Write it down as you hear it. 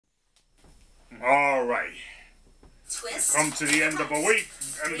All right. Twist. Come to the end of a week.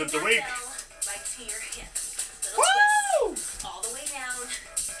 End of the week. Right to your hip. Little twist. All the way down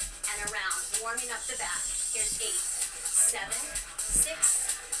and around. Warming up the back. Here's 8, 7, 6,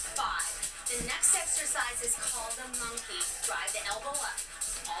 5. The next exercise is called the monkey. Drive the elbow up.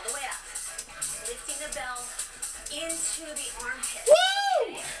 All the way up. Lifting the bell into the armpit.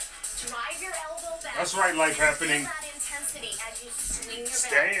 Woo! Drive your elbow back. That's right, life happening. Feel that intensity as you swing your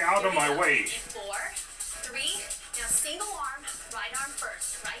Stay out of my way. 4, 3. Now single arm, right arm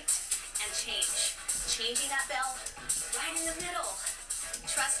first, right? And change. Changing that bell right in the middle.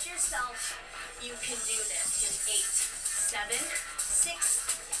 Trust yourself. You can do this. In 8, 7,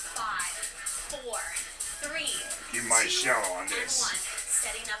 6, 5, 4, 3. Give my 2, shell on and this. 1.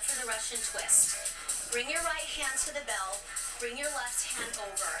 Setting up for the Russian twist. Bring your right hand to the bell. Bring your left hand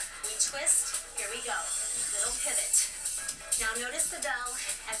over. We twist. Here we go. Little pivot. Now notice the bell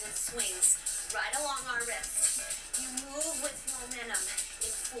as it swings right along our wrist. You move with momentum.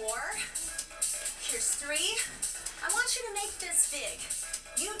 In 4. Here's 3. I want you to make this big.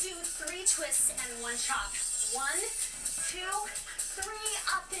 You do 3 twists and 1 chop. 1, 2, 3.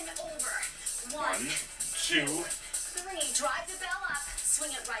 Up and over. 1, 2, 3. Drive the bell up.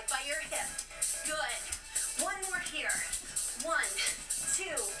 Swing it right by your hip. Good. 1 more here. 1, 2,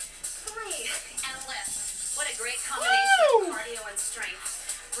 3. And lift. What a great combination of cardio and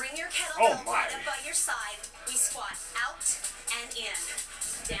strength. Bring your kettlebell right up by your side. We squat out and in.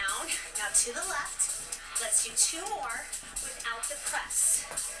 Down. Now to the left. Let's do 2 more without the press.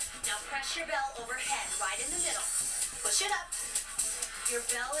 Now press your bell overhead, right in the middle. Push it up. Your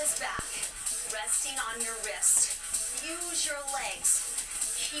bell is back. Resting on your wrist. Use your legs.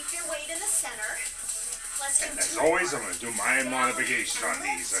 Keep your weight in the center. Let's do 2 As more. always, I'm going to do my modification on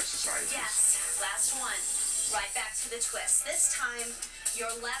these exercises. Yes. Last one. Right back to the twist. This time,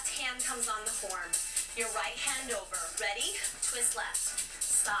 your left hand comes on the form. Your right hand over. Ready? Twist left.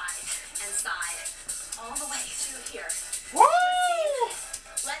 Side and side. All the way through here. Woo!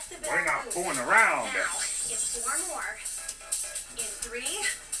 Let the bell We're not move. fooling around. Now, in 4 more. In 3,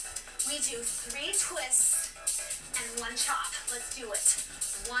 we do 3 twists and 1 chop. Let's do it.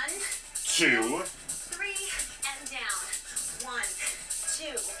 1, 2, 3, and down. 1,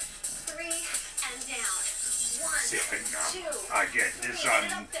 2, 3, and down. 1, see, 2, I get this 3. Get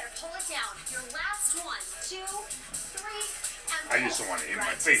it on. up there. Pull it down. Your last 1, 2, 3, and I pull. just don't want it in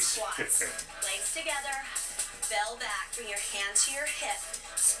Right my to face. squats. Legs together. Bell back. Bring your hand to your hip.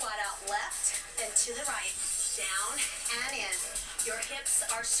 Squat out left, then to the right. Down and in. Your hips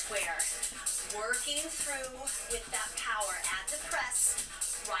are square. Working through with that power. Add the press.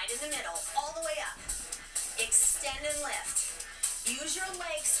 Right in the middle. All the way up. Extend and lift. Use your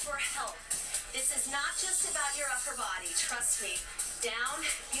legs for help. This is not just about your upper body. Trust me. Down.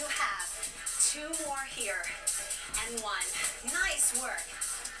 You have 2 more here. And 1. Nice work.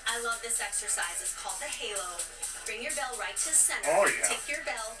 I love this exercise. It's called the halo. Bring your bell right to the center. Oh, yeah. Take your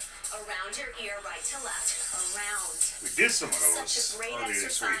bell around your ear, right to left. Around. We did some of those Such a great earlier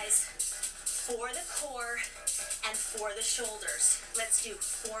this week. exercise for the core and for the shoulders. Let's do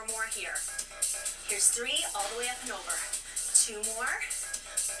 4 more here. Here's 3, all the way up and over. 2 more.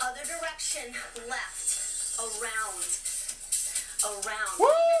 Other direction, left. Around. Around.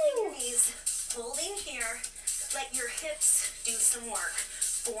 Woo! Knees holding here. Let your hips do some work.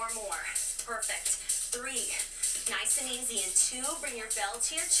 4 more. Perfect. 3. Nice and easy. And 2, bring your bell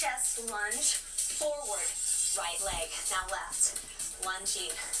to your chest. Lunge forward. Right leg. Now left.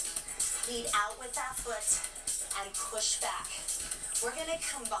 Lunging. Lead out with that foot and push back. We're going to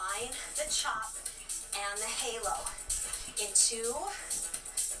combine the chop and the halo. In 2,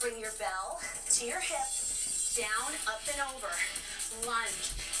 bring your bell to your hip. Down, up and over.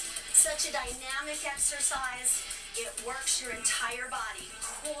 Lunge. Such a dynamic exercise. It works your entire body.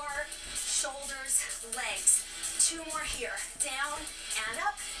 Core, shoulders, legs. 2 more here. Down and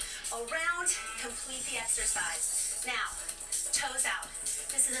up. Around. Complete the exercise. Now, toes out.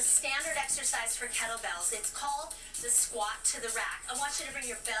 This is a standard exercise for kettlebells. It's called the squat to the rack. I want you to bring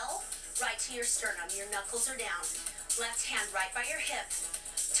your bell right to your sternum. Your knuckles are down. Left hand right by your hip.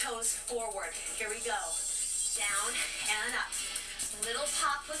 Toes forward. Here we go. Down and up. Little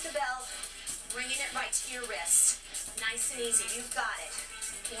pop with the bell. Bringing it right to your wrist. Nice and easy. You've got it.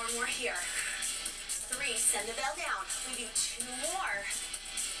 4 more here. 3. Send the bell down. We do 2 more.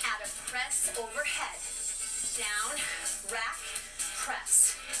 Add a press overhead. Down, rack,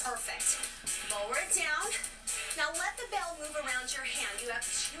 press. Perfect. Lower it down. Now let the bell move around your hand. You have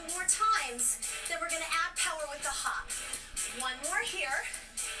 2 more times. Then we're going to add power with the hop. 1 more here.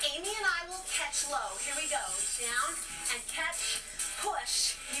 Amy and I will catch low. Here we go. Down and catch.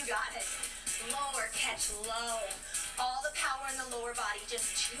 push. You got it. Lower, catch low. All the power in the lower body.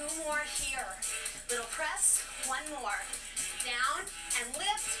 Just 2 more here. Little press. 1 more. Down and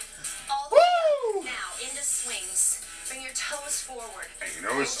lift. All the way up. Now into swings. Bring your toes forward. And you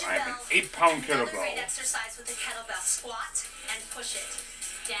notice I have an Kettlebell. 8-pound Another kettlebell. great exercise with the kettlebell. Squat and push it.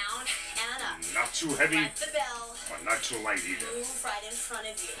 Down and up. Not too heavy, Let the bell but not too light either. move right in front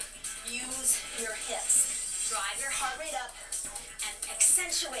of you. Use your hips. Drive your heart rate up and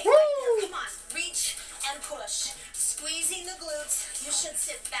accentuate. Right there. Come on. Reach and push. Squeezing the glutes. You should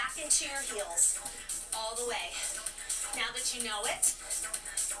sit back into your heels all the way. Now that you know it,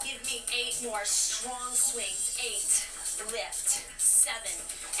 give me 8 more strong swings. 8, lift, 7,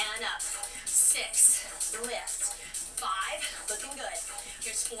 and up. 6, lift, 5, looking good.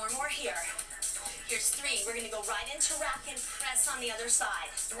 Here's 4 more here. Here's 3. We're going to go right into rack and press on the other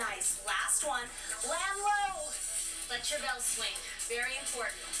side. Nice. Last one. Land low. Let your bell swing. Very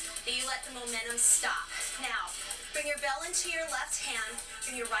important that you let the momentum stop. Now, bring your bell into your left hand.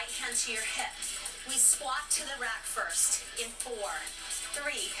 Bring your right hand to your hip. We squat to the rack first in 4, 3,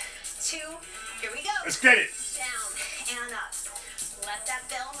 2. Here we go. Let's get it. Down and up. Let that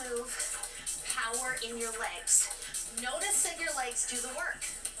bell move. Power in your legs. Notice that your legs do the work.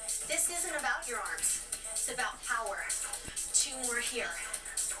 This isn't about your arms. It's about power. 2 more here.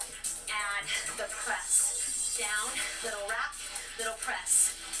 Add the press. Down, little rack, little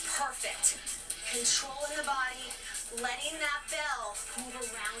press. Perfect. Control in the body. Letting that bell move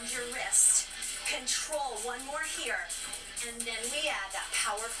around your wrist. Control. 1 more here. And then we add that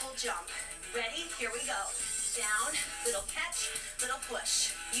powerful jump. Ready? Here we go. Down, little catch, little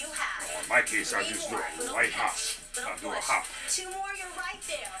push. You have. In my case, I'll 3 just do more. a Little light hop. catch, little I'll do a push. hop. 2 more, you're right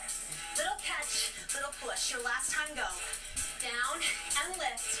there. Little catch, little push. Your last time go. Down and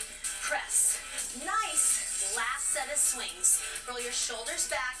lift. Press. Nice. Last set of swings. Roll your shoulders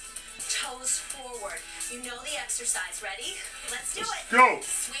back, toes forward. You know the exercise. Ready? Let's do it. Go.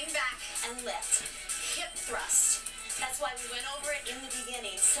 Swing back and lift. Hip thrust. That's why we went over it in the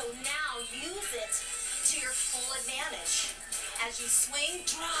beginning. So now use it to your full advantage. As you swing,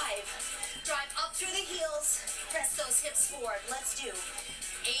 drive. Drive up through the heels. Press those hips forward. Let's do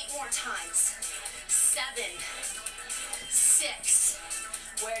 8 more times. 7, 6.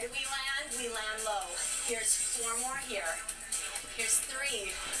 Where do we land? We land low. Here's 4 more here. Here's 3.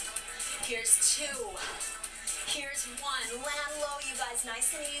 Here's 2. Here's 1. Land low, you guys.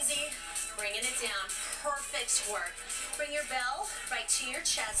 Nice and easy. Bringing it down. Perfect work. Bring your bell right to your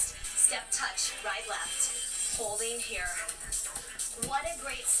chest. Step touch, right, left. Holding here. What a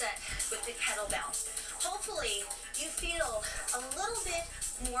great set with the kettlebell. Hopefully, you feel a little bit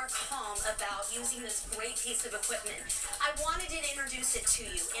more calm about using this great piece of equipment. I wanted to introduce it to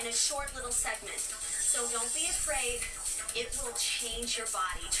you in a short little segment. So don't be afraid. It will change your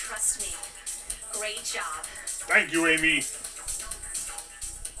body. Trust me. Great job. Thank you, Amy.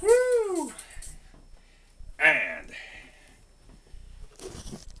 Woo! And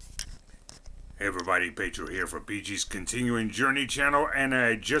hey everybody, Pedro here for PG's Continuing Journey channel, and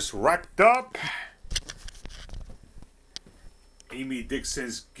I just wrapped up Amy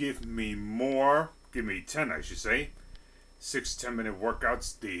Dixon's Give Me 10 I should say, 6 10-minute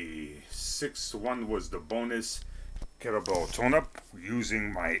workouts. The 6th one was the bonus kettlebell tone-up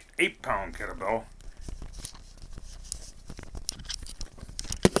using my 8-pound kettlebell.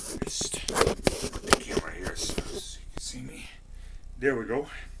 Just put the camera here so you can see me. There we go.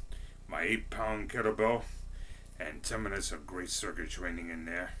 My 8-pound kettlebell and 10 minutes of great circuit training in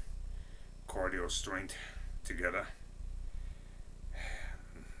there. Cardio strength together.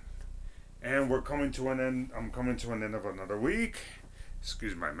 And we're coming to an end. I'm coming to an end of another week.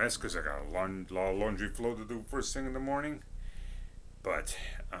 Excuse my mess because I got a lot of laundry flow to do first thing in the morning. But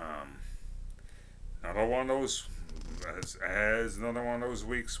another one of those, as another one of those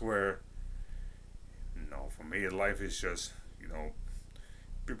weeks where, for me, life is just,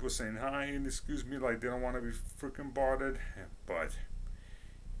 people saying hi and excuse me like they don't want to be freaking bothered. But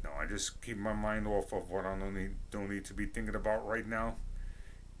no, I just keep my mind off of what I don't need to be thinking about right now.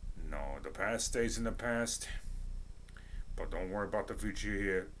 No, the past stays in the past. But don't worry about the future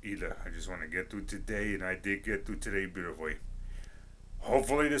here either. I just want to get through today, and I did get through today beautifully.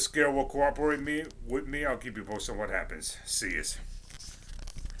 Hopefully the scale will cooperate with me. I'll keep you posted on what happens. See yous.